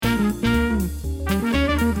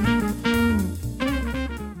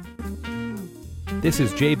This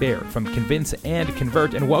is Jay Baer from Convince and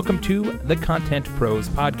Convert, and welcome to the Content Pros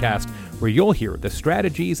Podcast, where you'll hear the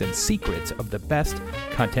strategies and secrets of the best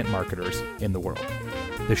content marketers in the world.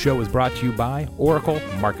 The show is brought to you by Oracle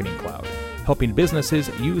Marketing Cloud, helping businesses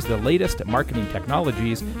use the latest marketing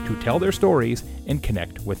technologies to tell their stories and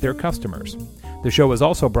connect with their customers. The show is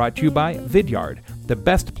also brought to you by Vidyard, the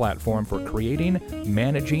best platform for creating,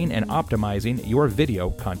 managing, and optimizing your video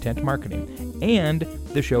content marketing. And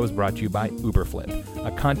the show is brought to you by Uberflip, a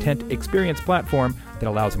content experience platform that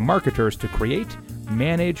allows marketers to create,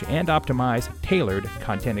 manage, and optimize tailored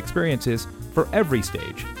content experiences for every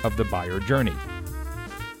stage of the buyer journey.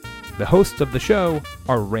 The hosts of the show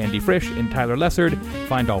are Randy Frisch and Tyler Lessard.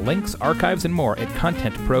 Find all links, archives, and more at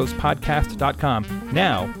contentprospodcast.com.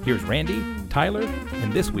 Now, here's Randy, Tyler,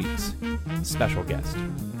 and this week's special guest.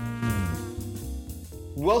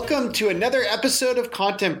 Welcome to another episode of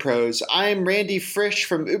Content Pros. I'm Randy Frisch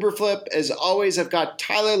from Uberflip. As always, I've got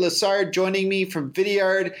Tyler Lessard joining me from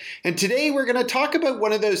Vidyard. And today we're going to talk about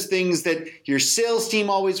one of those things that your sales team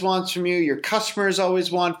always wants from you, your customers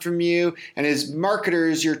always want from you, and as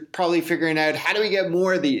marketers, you're probably figuring out, how do we get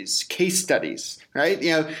more of these case studies,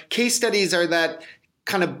 right? Case studies are that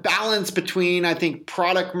kind of balance between, I think,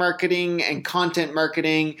 product marketing and content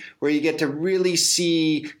marketing, where you get to really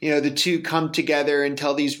see, the two come together and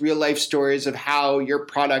tell these real life stories of how your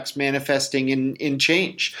product's manifesting in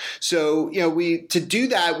change. So, to do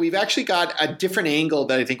that, we've actually got a different angle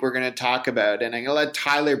that I think we're going to talk about. And I'm going to let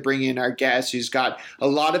Tyler bring in our guest who's got a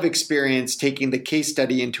lot of experience taking the case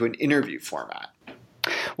study into an interview format.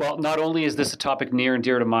 Well, not only is this a topic near and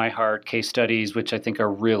dear to my heart, case studies, which I think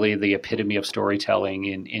are really the epitome of storytelling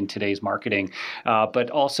in today's marketing, but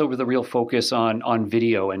also with a real focus on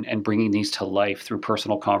video and bringing these to life through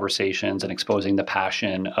personal conversations and exposing the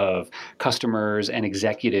passion of customers and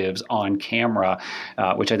executives on camera,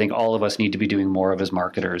 which I think all of us need to be doing more of as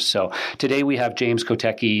marketers. So today we have James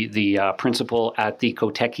Kotecki, the principal at the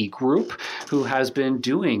Kotecki Group, who has been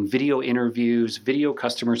doing video interviews, video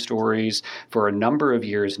customer stories for a number of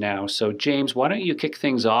years now. So James, why don't you kick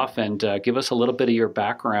things off and give us a little bit of your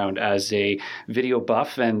background as a video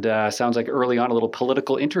buff and sounds like early on a little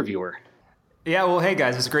political interviewer. Yeah, well, hey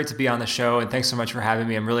guys, it's great to be on the show, and thanks so much for having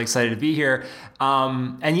me. I'm really excited to be here.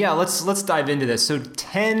 And yeah, let's dive into this. So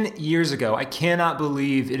 10 years ago, I cannot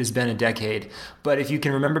believe it has been a decade, but if you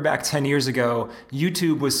can remember back 10 years ago,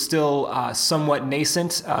 YouTube was still somewhat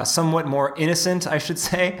nascent, somewhat more innocent, I should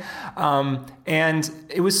say. And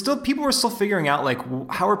it was still, people were still figuring out, like,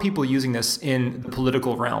 how are people using this in the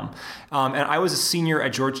political realm? And I was a senior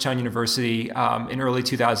at Georgetown University in early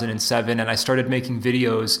 2007, and I started making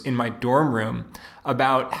videos in my dorm room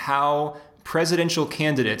about how presidential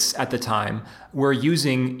candidates at the time were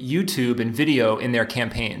using YouTube and video in their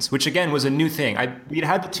campaigns, which again was a new thing. We'd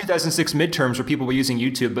had the 2006 midterms where people were using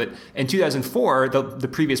YouTube, but in 2004, the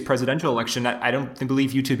previous presidential election, I don't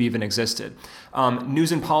believe YouTube even existed.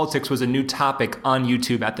 News and politics was a new topic on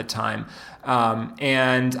YouTube at the time.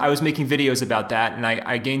 And I was making videos about that, and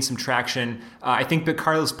I gained some traction. I think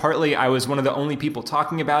because partly I was one of the only people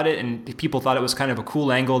talking about it, and people thought it was kind of a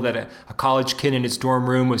cool angle that a college kid in his dorm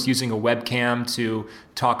room was using a webcam to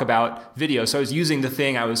talk about video. So I was using the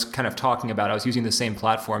thing I was kind of talking about. I was using the same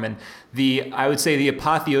platform, and I would say the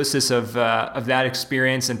apotheosis of that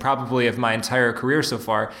experience, and probably of my entire career so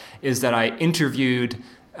far, is that I interviewed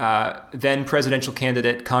then presidential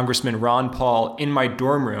candidate Congressman Ron Paul in my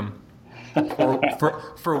dorm room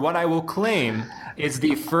for what I will claim is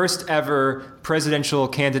the first ever presidential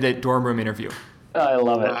candidate dorm room interview. I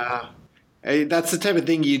love it. Hey, that's the type of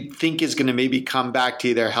thing you'd think is going to maybe come back to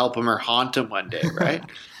either help him or haunt him one day, right?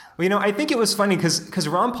 Well, I think it was funny because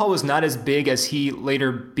Ron Paul was not as big as he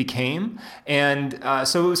later became. And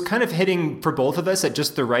so it was kind of hitting for both of us at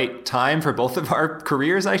just the right time for both of our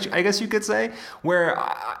careers, I guess you could say, where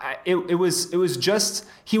he was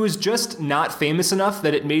just not famous enough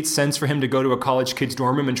that it made sense for him to go to a college kid's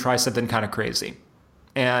dorm room and try something kind of crazy.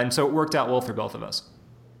 And so it worked out well for both of us.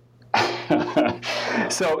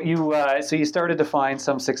 So you started to find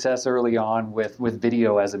some success early on with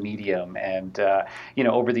video as a medium, and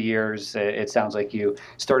over the years, it sounds like you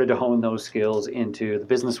started to hone those skills into the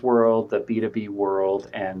business world, the B2B world,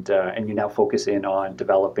 and you now focus in on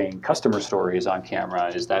developing customer stories on camera.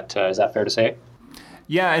 Is that fair to say?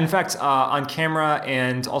 Yeah, in fact, on camera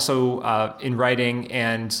and also in writing,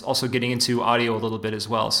 and also getting into audio a little bit as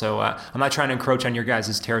well. So I'm not trying to encroach on your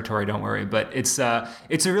guys' territory, don't worry. But it's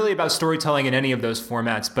really about storytelling in any of those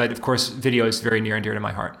formats. But of course, video is very near and dear to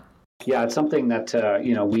my heart. Yeah, it's something that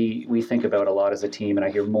we think about a lot as a team, and I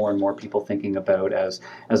hear more and more people thinking about as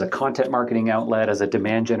a content marketing outlet, as a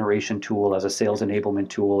demand generation tool, as a sales enablement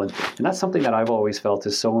tool, and that's something that I've always felt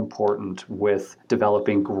is so important with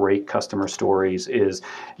developing great customer stories. Is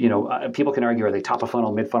people can argue, are they top of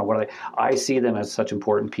funnel, mid funnel, what are they? I see them as such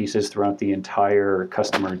important pieces throughout the entire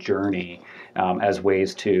customer journey. As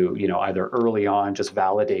ways to, either early on just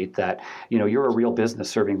validate that, you're a real business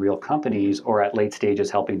serving real companies, or at late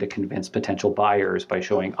stages helping to convince potential buyers by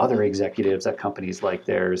showing other executives at companies like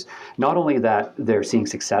theirs, not only that they're seeing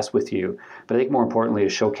success with you, but I think more importantly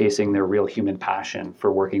is showcasing their real human passion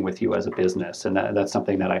for working with you as a business. And that's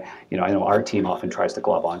something that I know our team often tries to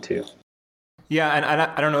glove onto. Yeah, and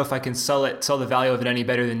I don't know if I can sell the value of it any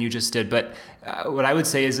better than you just did, but what I would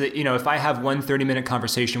say is that, if I have one 30-minute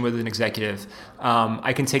conversation with an executive,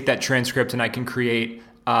 I can take that transcript and I can create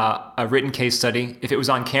a written case study. If it was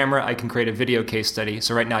on camera, I can create a video case study.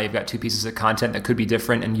 So right now you've got two pieces of content that could be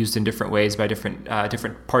different and used in different ways by different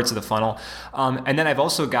parts of the funnel. And then I've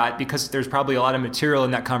also got, because there's probably a lot of material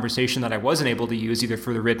in that conversation that I wasn't able to use either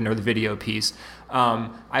for the written or the video piece,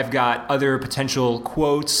 I've got other potential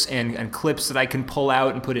quotes and clips that I can pull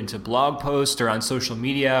out and put into blog posts or on social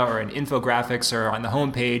media or in infographics or on the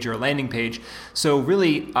homepage or a landing page. So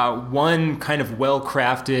really one kind of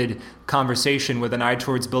well-crafted conversation with an eye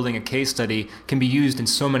towards building a case study can be used in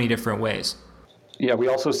so many different ways. Yeah, we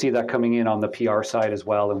also see that coming in on the PR side as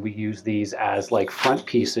well, and we use these as like front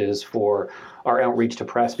pieces for our outreach to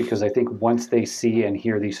press, because I think once they see and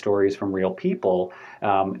hear these stories from real people,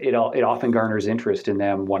 it often garners interest in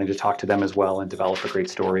them wanting to talk to them as well and develop a great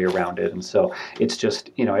story around it. And so it's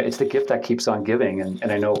just, it's the gift that keeps on giving.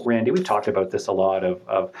 And I know, Randy, we've talked about this a lot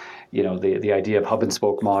of the idea of hub and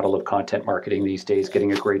spoke model of content marketing these days,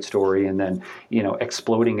 getting a great story and then,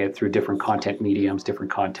 exploding it through different content mediums,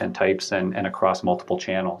 different content types, and across multiple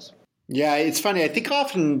channels. Yeah, it's funny. I think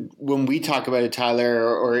often when we talk about it, Tyler,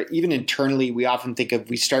 or even internally, we often think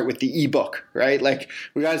we start with the ebook, right? Like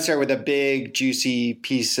we got to start with a big, juicy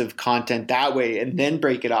piece of content that way and then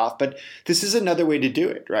break it off. But this is another way to do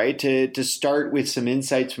it, right? To start with some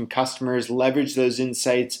insights from customers, leverage those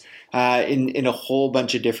insights in a whole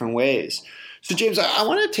bunch of different ways. So, James, I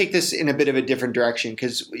want to take this in a bit of a different direction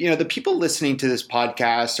because, the people listening to this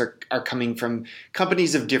podcast are coming from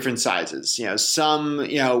companies of different sizes. Some,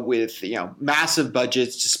 with, massive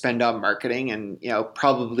budgets to spend on marketing and,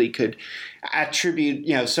 probably could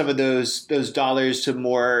attribute, some of those dollars to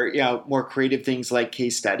more creative things like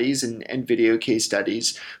case studies and video case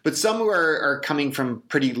studies. But some who are coming from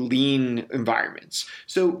pretty lean environments.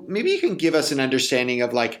 So maybe you can give us an understanding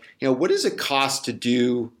of what does it cost to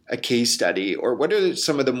do a case study, or what are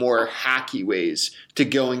some of the more hacky ways to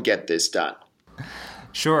go and get this done?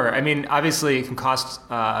 Sure. I mean, obviously, it can cost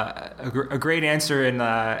a great answer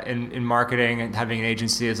in marketing and having an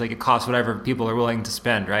agency is it costs whatever people are willing to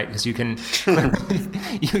spend, right? Because you can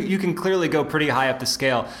you can clearly go pretty high up the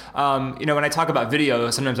scale. When I talk about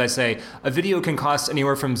video, sometimes I say a video can cost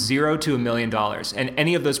anywhere from $0 to $1 million, and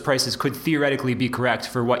any of those prices could theoretically be correct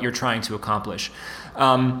for what you're trying to accomplish.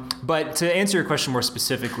 But to answer your question more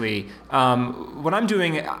specifically, what I'm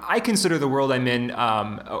doing, I consider the world I'm in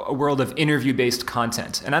a world of interview-based content.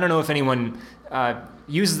 And I don't know if anyone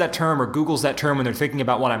uses that term or Googles that term when they're thinking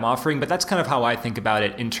about what I'm offering, but that's kind of how I think about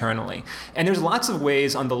it internally. And there's lots of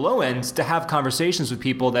ways on the low end to have conversations with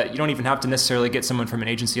people that you don't even have to necessarily get someone from an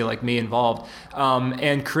agency like me involved,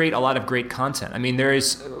 and create a lot of great content. I mean, there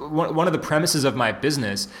is one of the premises of my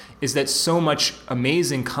business is that so much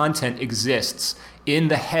amazing content exists in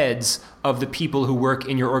the heads of the people who work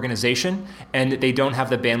in your organization, and they don't have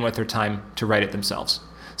the bandwidth or time to write it themselves.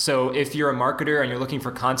 So if you're a marketer and you're looking for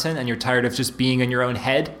content and you're tired of just being in your own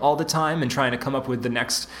head all the time and trying to come up with the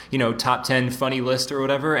next, top 10 funny list or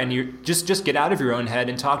whatever, and you just get out of your own head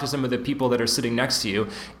and talk to some of the people that are sitting next to you,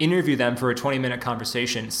 interview them for a 20-minute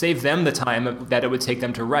conversation, save them the time that it would take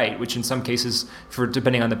them to write, which in some cases, for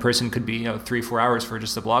depending on the person, could be 3-4 hours for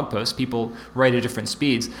just a blog post. People write at different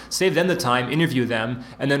speeds. Save them the time, interview them,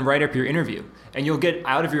 and then write up your interview. And you'll get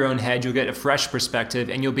out of your own head, you'll get a fresh perspective,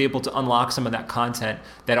 and you'll be able to unlock some of that content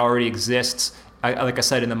that already exists, like I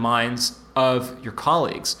said, in the minds of your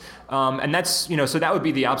colleagues. And that's, so that would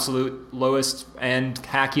be the absolute lowest and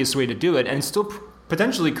hackiest way to do it, and still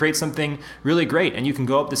potentially create something really great. And you can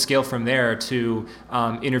go up the scale from there to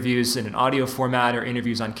interviews in an audio format or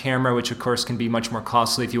interviews on camera, which of course can be much more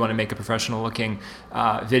costly if you want to make a professional looking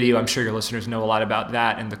video. I'm sure your listeners know a lot about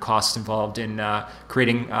that and the costs involved in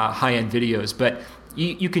creating high-end videos. But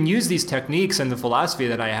you can use these techniques and the philosophy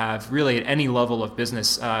that I have really at any level of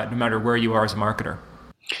business, no matter where you are as a marketer.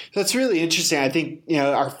 That's really interesting. I think,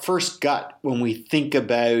 our first gut when we think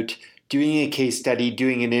about doing a case study,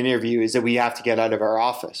 doing an interview is that we have to get out of our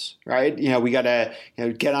office, right? We got to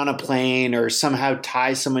get on a plane or somehow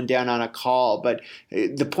tie someone down on a call. But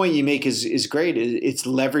the point you make is great. It's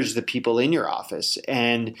leverage the people in your office.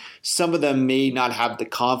 And some of them may not have the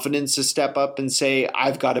confidence to step up and say,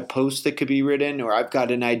 I've got a post that could be written, or I've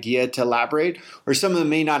got an idea to elaborate, or some of them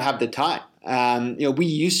may not have the time. We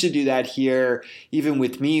used to do that here, even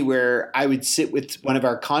with me, where I would sit with one of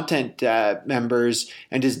our content members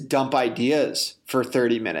and just dump ideas for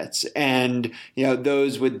 30 minutes. And,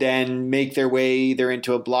 those would then make their way either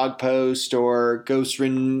into a blog post or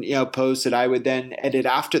ghostwritten, posts that I would then edit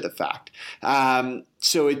after the fact.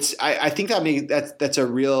 So I think that's a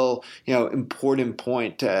real, important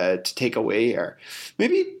point to take away here.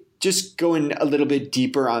 Maybe just going a little bit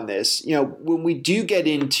deeper on this, when we do get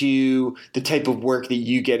into the type of work that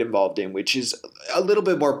you get involved in, which is a little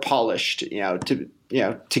bit more polished, to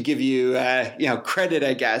give you, credit,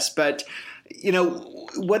 I guess. But,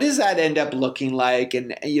 what does that end up looking like?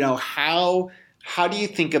 And, how do you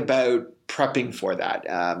think about prepping for that?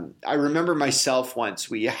 I remember myself once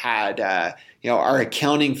we had, our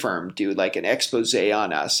accounting firm do like an expose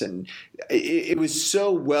on us, and it was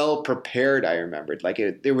so well prepared. I remembered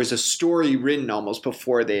there was a story written almost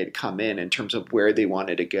before they had come in terms of where they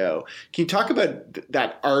wanted to go. Can you talk about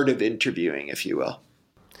that art of interviewing, if you will?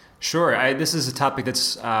 Sure. This is a topic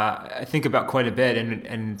that's I think about quite a bit,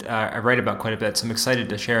 and I write about quite a bit, so I'm excited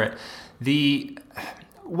to share it. The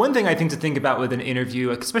one thing I think to think about with an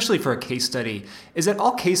interview, especially for a case study, is that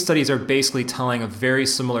all case studies are basically telling a very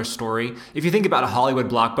similar story. If you think about a Hollywood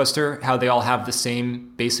blockbuster, how they all have the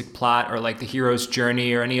same basic plot, or like the hero's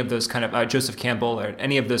journey, or any of those kind of Joseph Campbell, or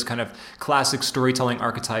any of those kind of classic storytelling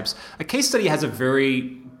archetypes, a case study has a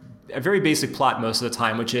very basic plot most of the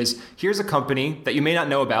time, which is, here's a company that you may not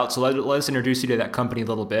know about, so let us introduce you to that company a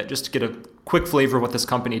little bit, just to get a quick flavor of what this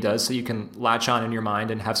company does so you can latch on in your mind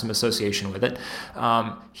and have some association with it.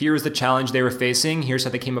 Here's the challenge they were facing. Here's how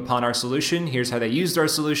they came upon our solution. Here's how they used our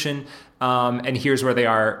solution. And here's where they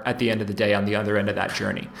are at the end of the day on the other end of that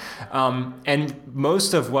journey. And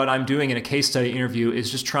most of what I'm doing in a case study interview is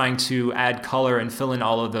just trying to add color and fill in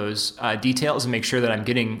all of those details and make sure that I'm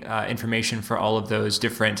getting information for all of those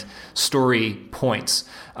different story points.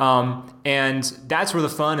 And that's where the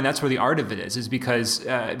fun and that's where the art of it is because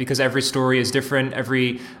every story is different.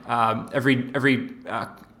 Every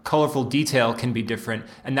colorful detail can be different,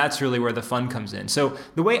 and that's really where the fun comes in. So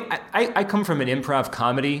the way I come from an improv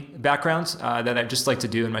comedy background that I just like to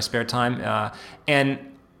do in my spare time, and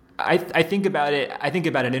I think about it. I think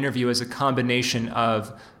about an interview as a combination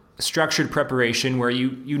of structured preparation, where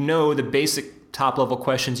you know the basic top level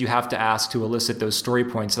questions you have to ask to elicit those story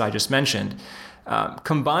points that I just mentioned,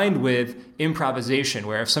 combined with improvisation,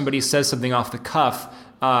 where if somebody says something off the cuff,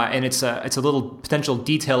 and it's a little potential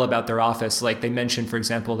detail about their office, like they mentioned, for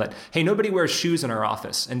example, that, hey, nobody wears shoes in our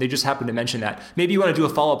office, and they just happen to mention that. Maybe you want to do a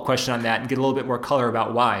follow-up question on that and get a little bit more color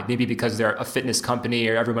about why. Maybe because they're a fitness company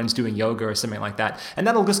or everyone's doing yoga or something like that. And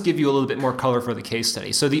that'll just give you a little bit more color for the case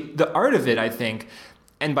study. So the art of it, I think,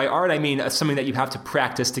 and by art, I mean something that you have to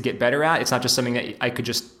practice to get better at. It's not just something that I could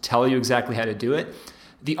just tell you exactly how to do it.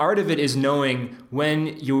 The art of it is knowing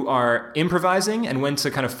when you are improvising and when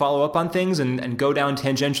to kind of follow up on things and go down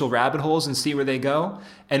tangential rabbit holes and see where they go,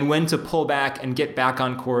 and when to pull back and get back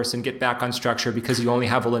on course and get back on structure, because you only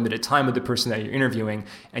have a limited time with the person that you're interviewing,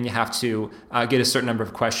 and you have to get a certain number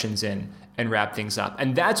of questions in and wrap things up.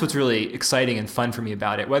 And that's what's really exciting and fun for me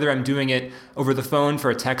about it. Whether I'm doing it over the phone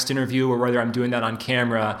for a text interview or whether I'm doing that on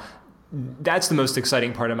camera, that's the most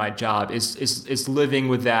exciting part of my job is living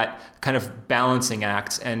with that kind of balancing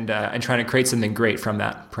act and trying to create something great from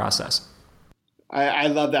that process. I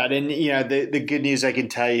love that. And, the good news I can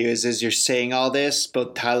tell you is, as you're saying all this,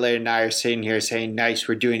 both Tyler and I are sitting here saying, nice,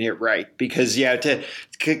 we're doing it right. Because, to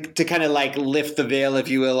kind of like lift the veil, if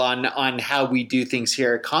you will, on how we do things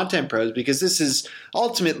here at Content Pros, because this is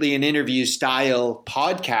ultimately an interview style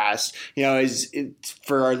podcast,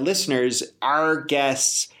 for our listeners, our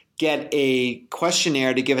guests get a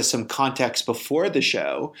questionnaire to give us some context before the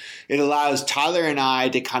show. It allows Tyler and I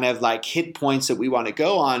to kind of like hit points that we want to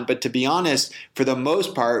go on. But to be honest, for the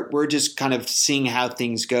most part, we're just kind of seeing how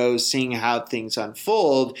things go, seeing how things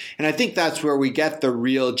unfold. And I think that's where we get the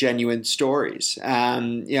real genuine stories,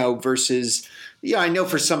 versus, I know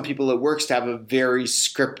for some people it works to have a very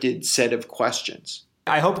scripted set of questions.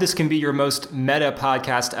 I hope this can be your most meta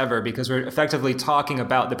podcast ever, because we're effectively talking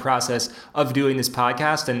about the process of doing this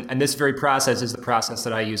podcast. And this very process is the process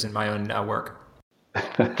that I use in my own work.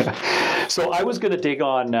 So I was going to dig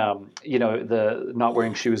on, the not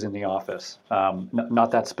wearing shoes in the office. Not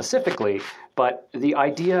that specifically, But the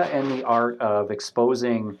idea and the art of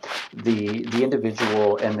exposing the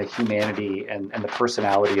individual and the humanity and the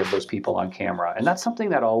personality of those people on camera. And that's something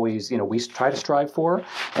that always, we try to strive for.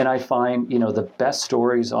 And I find, the best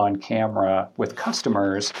stories on camera with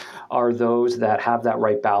customers are those that have that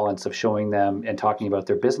right balance of showing them and talking about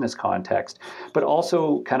their business context, but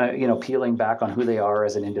also kind of, peeling back on who they are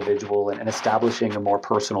as an individual and establishing a more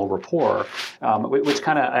personal rapport, which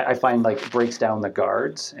kind of, I find like breaks down the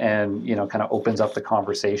guards and, kind of opens up the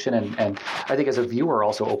conversation. And I think as a viewer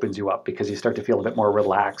also opens you up because you start to feel a bit more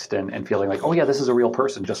relaxed and feeling like, oh yeah, this is a real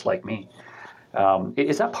person just like me.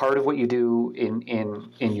 Is that part of what you do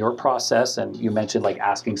in your process? And you mentioned like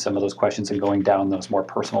asking some of those questions and going down those more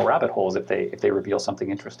personal rabbit holes if they reveal something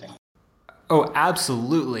interesting. Oh,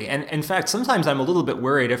 absolutely. And in fact, sometimes I'm a little bit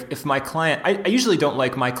worried if my client, I usually don't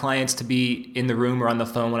like my clients to be in the room or on the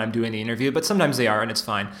phone when I'm doing the interview, but sometimes they are and it's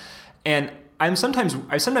fine. And sometimes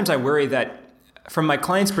I worry that from my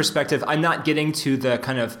client's perspective, I'm not getting to the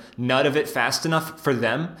kind of nut of it fast enough for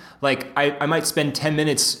them. Like I might spend 10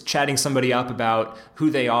 minutes chatting somebody up about who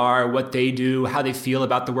they are, what they do, how they feel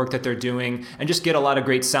about the work that they're doing, and just get a lot of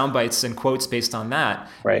great sound bites and quotes based on that.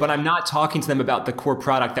 Right. But I'm not talking to them about the core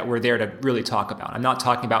product that we're there to really talk about. I'm not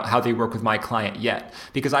talking about how they work with my client yet,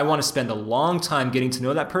 because I want to spend a long time getting to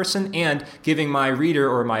know that person and giving my reader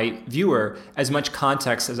or my viewer as much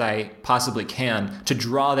context as I possibly can to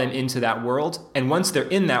draw them into that world. And once they're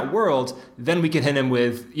in that world, then we can hit them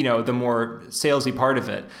with, the more salesy part of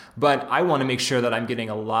it. But I want to make sure that I'm getting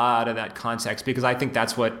a lot of that context, because I think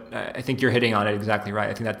that's what, I think you're hitting on it exactly right.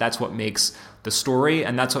 I think that's what makes the story,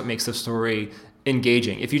 and that's what makes the story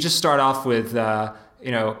engaging. If you just start off with,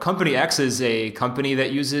 company X is a company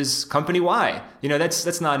that uses company Y,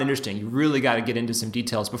 that's not interesting. You really got to get into some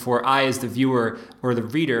details before I, as the viewer or the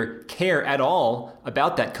reader, care at all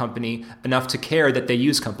about that company enough to care that they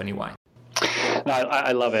use company Y. No,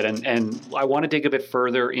 I love it. And I want to dig a bit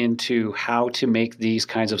further into how to make these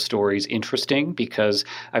kinds of stories interesting, because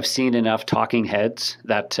I've seen enough talking heads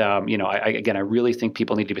that, I really think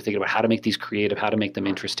people need to be thinking about how to make these creative, how to make them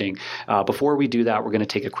interesting. Before we do that, we're going to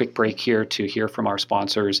take a quick break here to hear from our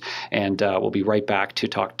sponsors, and we'll be right back to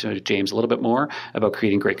talk to James a little bit more about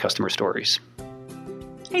creating great customer stories.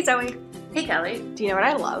 Hey, Zoe. Hey, Kelly. Do you know what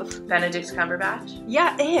I love? Benedict Cumberbatch?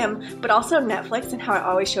 Yeah, him, but also Netflix and how it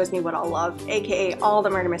always shows me what I'll love, aka all the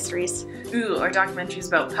murder mysteries. Ooh, or documentaries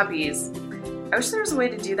about puppies. I wish there was a way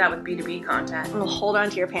to do that with B2B content. Well, hold on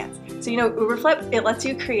to your pants. So Uberflip, it lets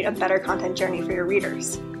you create a better content journey for your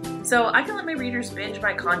readers. So I can let my readers binge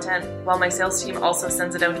my content while my sales team also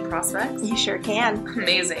sends it out to prospects? You sure can.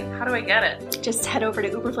 Amazing. How do I get it? Just head over to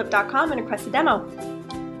uberflip.com and request a demo.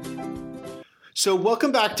 So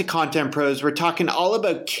welcome back to Content Pros. We're talking all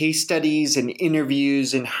about case studies and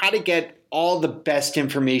interviews and how to get all the best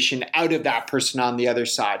information out of that person on the other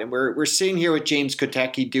side. And we're sitting here with James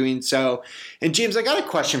Kotecki doing so. And James, I got a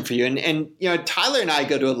question for you. And Tyler and I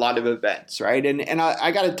go to a lot of events, right? And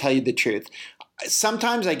I got to tell you the truth.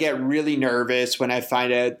 Sometimes I get really nervous when I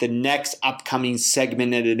find out the next upcoming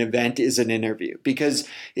segment at an event is an interview, because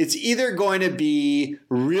it's either going to be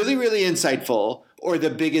really, really insightful or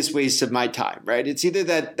the biggest waste of my time, right? It's either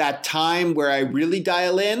that time where I really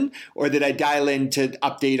dial in, or that I dial in to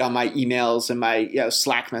update on my emails and my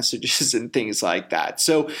Slack messages and things like that.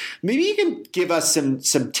 So maybe you can give us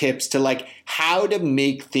some tips to like how to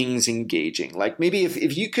make things engaging. Like maybe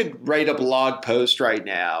if you could write a blog post right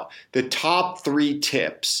now, the top 3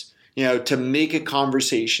 tips, to make a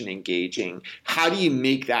conversation engaging. How do you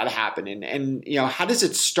make that happen? And how does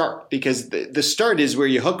it start? Because the start is where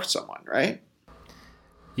you hook someone, right?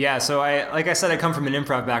 Yeah, so like I said, I come from an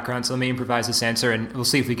improv background, so let me improvise this answer, and we'll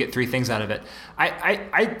see if we get 3 things out of it.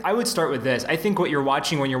 I would start with this. I think what you're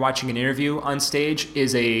watching when you're watching an interview on stage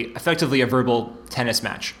is effectively a verbal tennis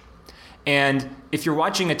match. And if you're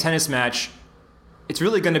watching a tennis match, it's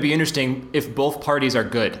really going to be interesting if both parties are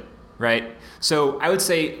good, right? So I would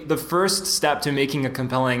say the first step to making a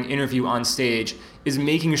compelling interview on stage is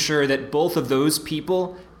making sure that both of those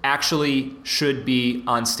people actually should be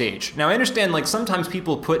on stage. Now, I understand like sometimes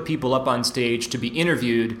people put people up on stage to be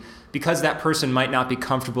interviewed because that person might not be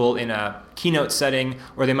comfortable in a keynote setting,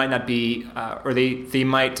 or they might not be, or they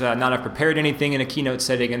might not have prepared anything in a keynote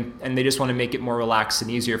setting, and they just want to make it more relaxed and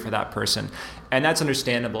easier for that person. And that's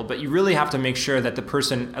understandable, but you really have to make sure that the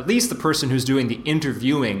person, at least the person who's doing the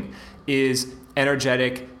interviewing, is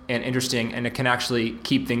energetic and interesting, and it can actually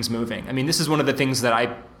keep things moving. I mean, this is one of the things that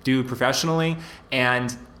I do professionally,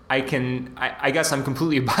 and I guess I'm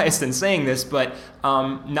completely biased in saying this, but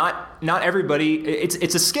not everybody.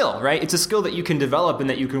 It's a skill, right? It's a skill that you can develop and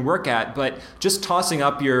that you can work at. But just tossing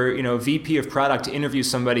up your VP of product to interview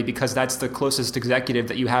somebody because that's the closest executive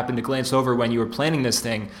that you happen to glance over when you were planning this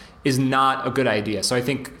thing is not a good idea. So I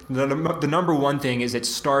think the number one thing is it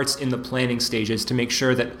starts in the planning stages to make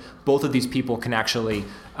sure that both of these people can actually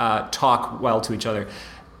talk well to each other.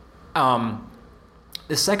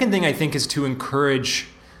 The second thing I think is to encourage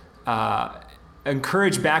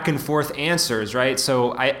back and forth answers, right?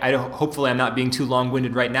 So I hopefully I'm not being too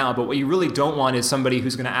long-winded right now, but what you really don't want is somebody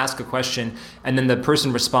who's going to ask a question and then the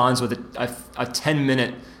person responds with a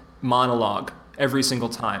 10-minute monologue every single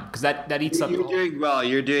time, because that eats up. You're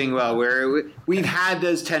doing well. We've had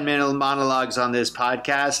those 10-minute monologues on this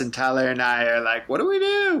podcast, and Tyler and I are like, what do we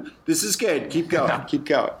do? This is good. Keep going. Yeah. Keep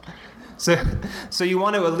going. So you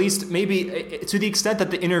want to at least maybe, to the extent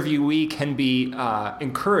that the interviewee can be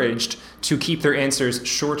encouraged to keep their answers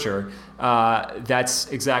shorter, that's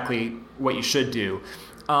exactly what you should do.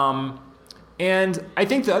 And I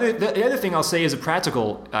think the other thing I'll say is a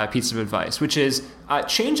practical piece of advice, which is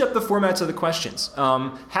change up the formats of the questions.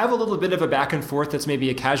 Have a little bit of a back and forth that's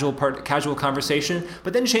maybe a casual conversation,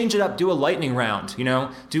 but then change it up. Do a lightning round.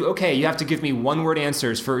 Okay, you have to give me one-word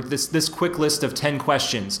answers for this quick list of 10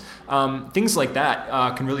 questions. Things like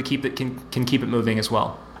that can really keep it moving as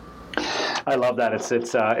well. I love that.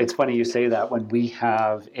 It's funny you say that. When we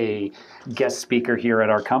have a guest speaker here at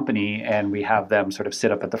our company and we have them sort of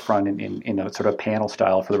sit up at the front in a sort of panel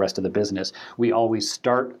style for the rest of the business, we always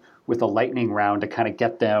start with a lightning round to kind of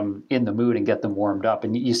get them in the mood and get them warmed up.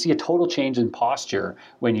 And you see a total change in posture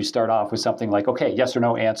when you start off with something like, okay, yes or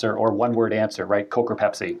no answer or one word answer, right? Coke or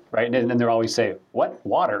Pepsi, right? And then they'll always say, what?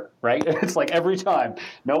 Water, right? It's like every time,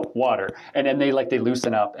 nope, water. And then they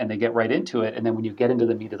loosen up and they get right into it. And then when you get into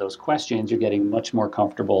the meat of those questions, you're getting much more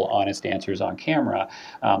comfortable, honest answers on camera.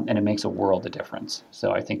 And it makes a world of difference.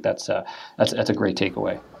 So I think that's a great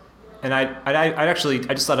takeaway. And I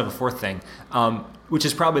just thought of a fourth thing, which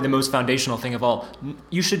is probably the most foundational thing of all.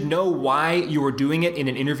 You should know why you are doing it in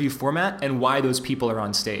an interview format and why those people are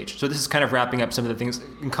on stage. So this is kind of wrapping up some of the things,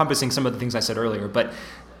 encompassing some of the things I said earlier. But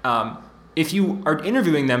if you are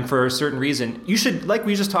interviewing them for a certain reason, you should, like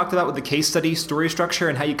we just talked about with the case study story structure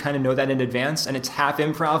and how you kind of know that in advance, and it's half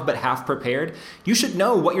improv but half prepared, you should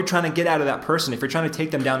know what you're trying to get out of that person. If you're trying to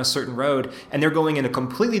take them down a certain road and they're going in a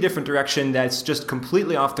completely different direction that's just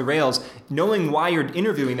completely off the rails, knowing why you're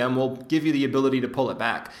interviewing them will give you the ability to pull it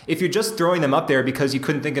back. If you're just throwing them up there because you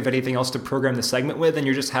couldn't think of anything else to program the segment with and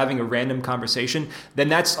you're just having a random conversation, then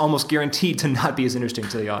that's almost guaranteed to not be as interesting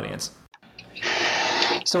to the audience.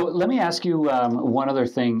 So let me ask you one other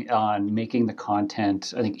thing on making the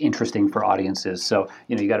content, I think, interesting for audiences. So,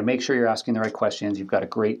 you got to make sure you're asking the right questions. You've got a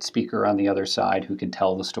great speaker on the other side who can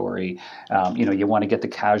tell the story. You want to get the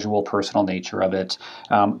casual, personal nature of it.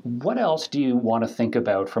 What else do you want to think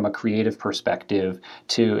about from a creative perspective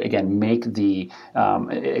to, again, make the,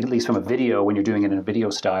 at least from a video, when you're doing it in a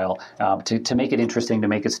video style, to make it interesting, to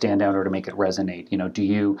make it stand out, or to make it resonate? Do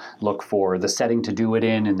you look for the setting to do it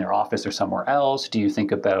in their office or somewhere else? Do you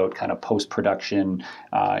think about kind of post-production,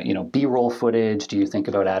 B-roll footage? Do you think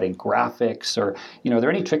about adding graphics? Or, are there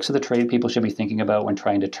any tricks of the trade people should be thinking about when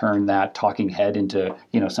trying to turn that talking head into,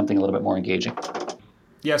 something a little bit more engaging?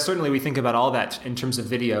 Yeah, certainly we think about all that in terms of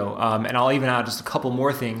video. And I'll even add just a couple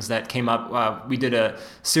more things that came up. We did a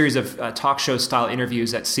series of talk show style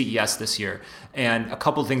interviews at CES this year. And a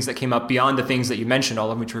couple of things that came up beyond the things that you mentioned,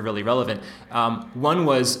 all of which were really relevant. One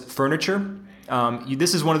was furniture.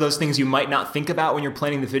 This is one of those things you might not think about when you're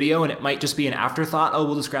planning the video, and it might just be an afterthought. Oh,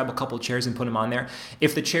 we'll just grab a couple of chairs and put them on there.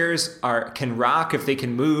 If the chairs can rock, if they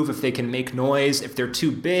can move, if they can make noise, if they're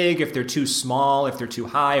too big, if they're too small, if they're too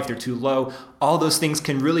high, if they're too low, all those things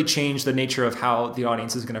can really change the nature of how the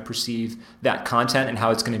audience is going to perceive that content and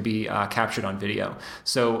how it's going to be captured on video.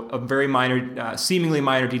 So a very minor, seemingly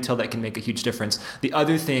minor detail that can make a huge difference. The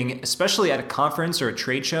other thing, especially at a conference or a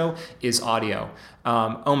trade show, is audio.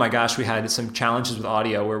 Oh my gosh, we had some challenges with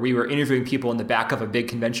audio where we were interviewing people in the back of a big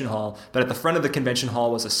convention hall, but at the front of the convention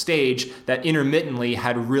hall was a stage that intermittently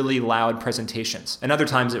had really loud presentations, and other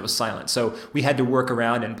times it was silent. So we had to work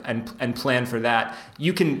around and plan for that.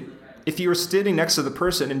 If you were sitting next to the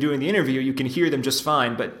person and doing the interview, you can hear them just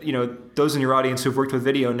fine, but those in your audience who've worked with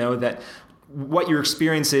video know that what your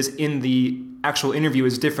experience is in the actual interview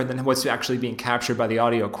is different than what's actually being captured by the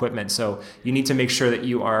audio equipment. So you need to make sure that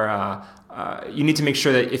you are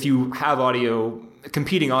if you have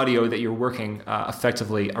competing audio, that you're working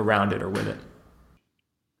effectively around it or with it.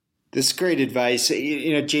 This is great advice.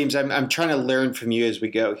 James, I'm trying to learn from you as we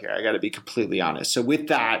go here. I got to be completely honest. So with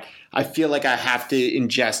that, I feel like I have to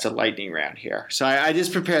ingest a lightning round here. So I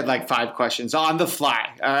just prepared like 5 questions on the fly.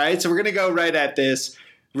 All right. So we're going to go right at this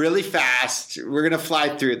really fast. We're going to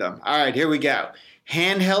fly through them. All right, here we go.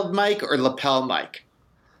 Handheld mic or lapel mic?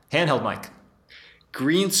 Handheld mic.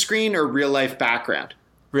 Green screen or real life background?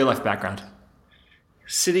 Real life background.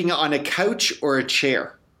 Sitting on a couch or a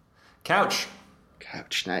chair? Couch.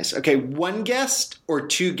 Couch, nice. Okay, 1 guest or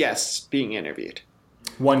 2 guests being interviewed?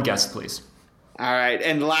 1 guest, please. All right,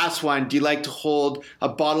 and the last one, do you like to hold a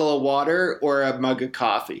bottle of water or a mug of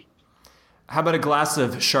coffee? How about a glass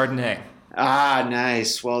of Chardonnay? Ah,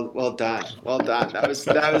 nice. Well done. Well done. That was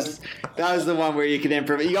the one where you can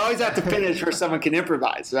improvise. You always have to finish where someone can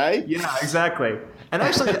improvise, right? Yeah, exactly. And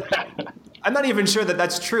actually, I'm not even sure that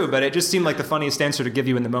that's true, but it just seemed like the funniest answer to give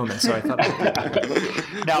you in the moment. So I thought.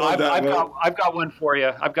 Now, I've got one for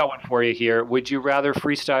you. I've got one for you here. Would you rather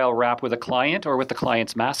freestyle rap with a client or with the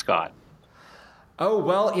client's mascot? Oh,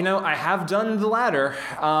 well, I have done the latter.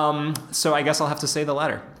 So I guess I'll have to say the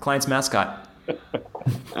latter. Client's mascot.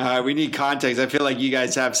 We need context. I feel like you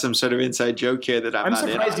guys have some sort of inside joke here that I'm not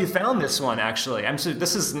surprised in. You found this one, actually.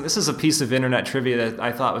 This is a piece of internet trivia that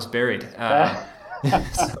I thought was buried.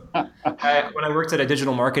 When I worked at a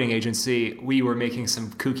digital marketing agency, we were making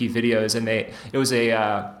some kooky videos, and it was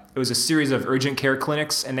a series of urgent care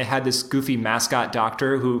clinics, and they had this goofy mascot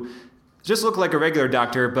doctor who just looked like a regular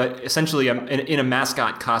doctor, but essentially in a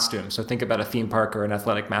mascot costume. So think about a theme park or an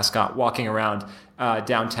athletic mascot walking around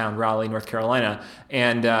downtown Raleigh, North Carolina.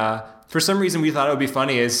 And for some reason, we thought it would be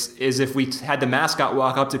funny is if we had the mascot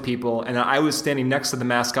walk up to people, and I was standing next to the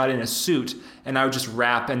mascot in a suit, and I would just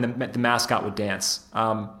rap, and the mascot would dance.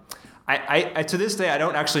 I to this day, I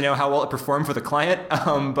don't actually know how well it performed for the client,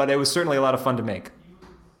 but it was certainly a lot of fun to make.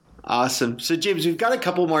 Awesome. So James, we've got a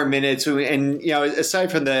couple more minutes, and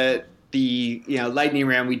aside from the lightning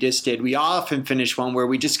round we just did, we often finish one where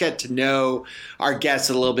we just get to know our guests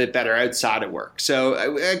a little bit better outside of work. So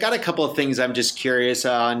I got a couple of things I'm just curious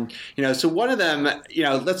on. So one of them,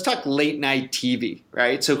 let's talk late night TV,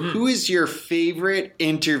 right? So who is your favorite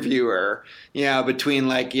interviewer? Between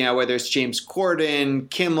whether it's James Corden,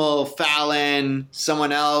 Kimmel, Fallon,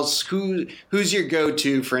 someone else, who's your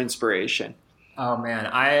go-to for inspiration? Oh man,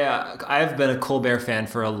 I've been a Colbert fan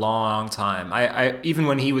for a long time. I even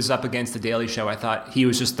when he was up against the Daily Show, I thought he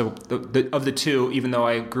was just the of the two. Even though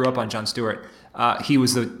I grew up on Jon Stewart, he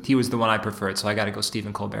was the one I preferred. So I got to go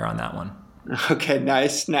Stephen Colbert on that one. Okay,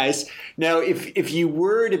 nice. Now, if you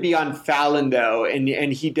were to be on Fallon though,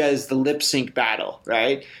 and he does the lip sync battle,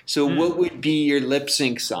 right? So what would be your lip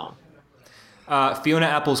sync song? Fiona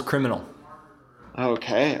Apple's "Criminal."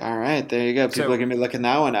 Okay, all right, there you go. People are gonna be looking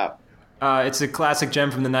that one up. It's a classic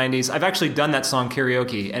gem from the 90s. I've actually done that song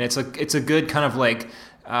karaoke, and it's a good kind of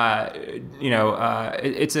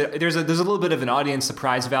there's a little bit of an audience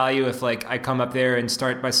surprise value if I come up there and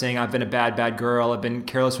start by saying I've been a bad girl, I've been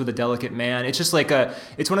careless with a delicate man. It's just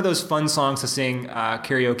it's one of those fun songs to sing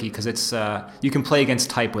karaoke because it's you can play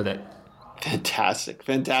against type with it. Fantastic.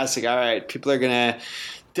 All right, people are gonna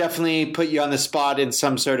definitely put you on the spot in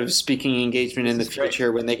some sort of speaking engagement in the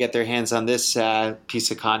future when they get their hands on this piece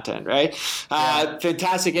of content, right? Yeah.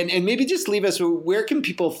 Fantastic. And maybe just leave us, where can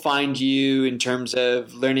people find you in terms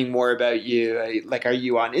of learning more about you? Are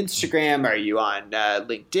you on Instagram? Are you on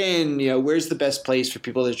LinkedIn? Where's the best place for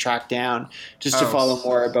people to track down just to follow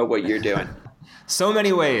more about what you're doing? So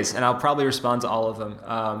many ways, and I'll probably respond to all of them.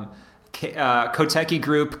 Kotecki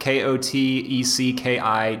Group,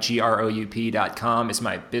 KOTECKIGROUP.com is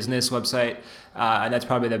my business website. And that's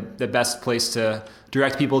probably the best place to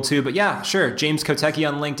direct people to. But yeah, sure. James Kotecki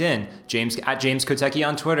on LinkedIn, James Kotecki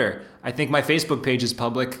on Twitter. I think my Facebook page is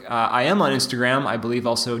public. I am on Instagram. I believe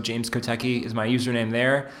also James Kotecki is my username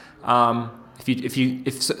there.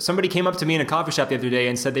 If somebody came up to me in a coffee shop the other day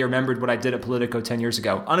and said they remembered what I did at Politico 10 years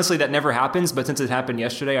ago, honestly, that never happens. But since it happened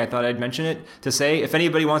yesterday, I thought I'd mention it to say if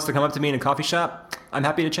anybody wants to come up to me in a coffee shop, I'm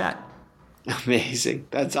happy to chat. Amazing.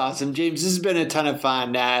 That's awesome. James, this has been a ton of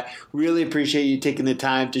fun. Really appreciate you taking the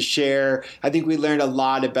time to share. I think we learned a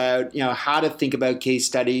lot about, how to think about case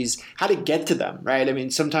studies, how to get to them, right? I mean,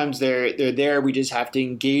 sometimes they're there. We just have to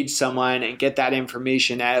engage someone and get that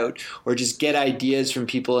information out or just get ideas from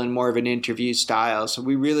people in more of an interview style. So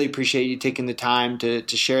we really appreciate you taking the time to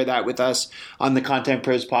share that with us on the Content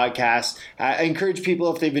Pros podcast. I encourage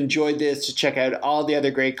people, if they've enjoyed this, to check out all the other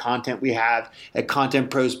great content we have at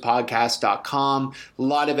contentprospodcast.com. conventpros.com. A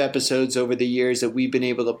lot of episodes over the years that we've been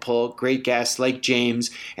able to pull great guests like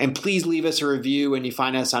James. And please leave us a review when you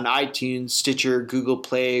find us on iTunes, Stitcher, Google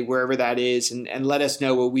Play, wherever that is, and let us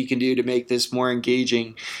know what we can do to make this more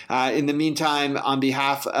engaging. In the meantime, on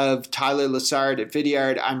behalf of Tyler Lessard at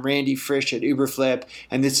Vidyard, I'm Randy Frisch at Uberflip,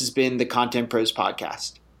 and this has been the Content Pros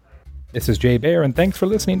Podcast. This is Jay Baer, and thanks for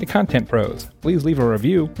listening to Content Pros. Please leave a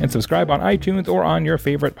review and subscribe on iTunes or on your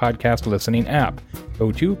favorite podcast listening app.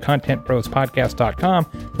 Go to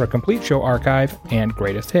contentprospodcast.com for a complete show archive and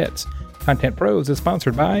greatest hits. Content Pros is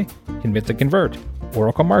sponsored by Convince and Convert,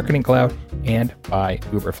 Oracle Marketing Cloud, and by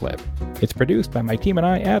Uberflip. It's produced by my team and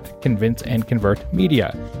I at Convince and Convert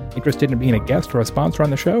Media. Interested in being a guest or a sponsor on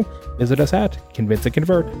the show? Visit us at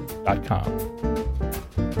convinceandconvert.com.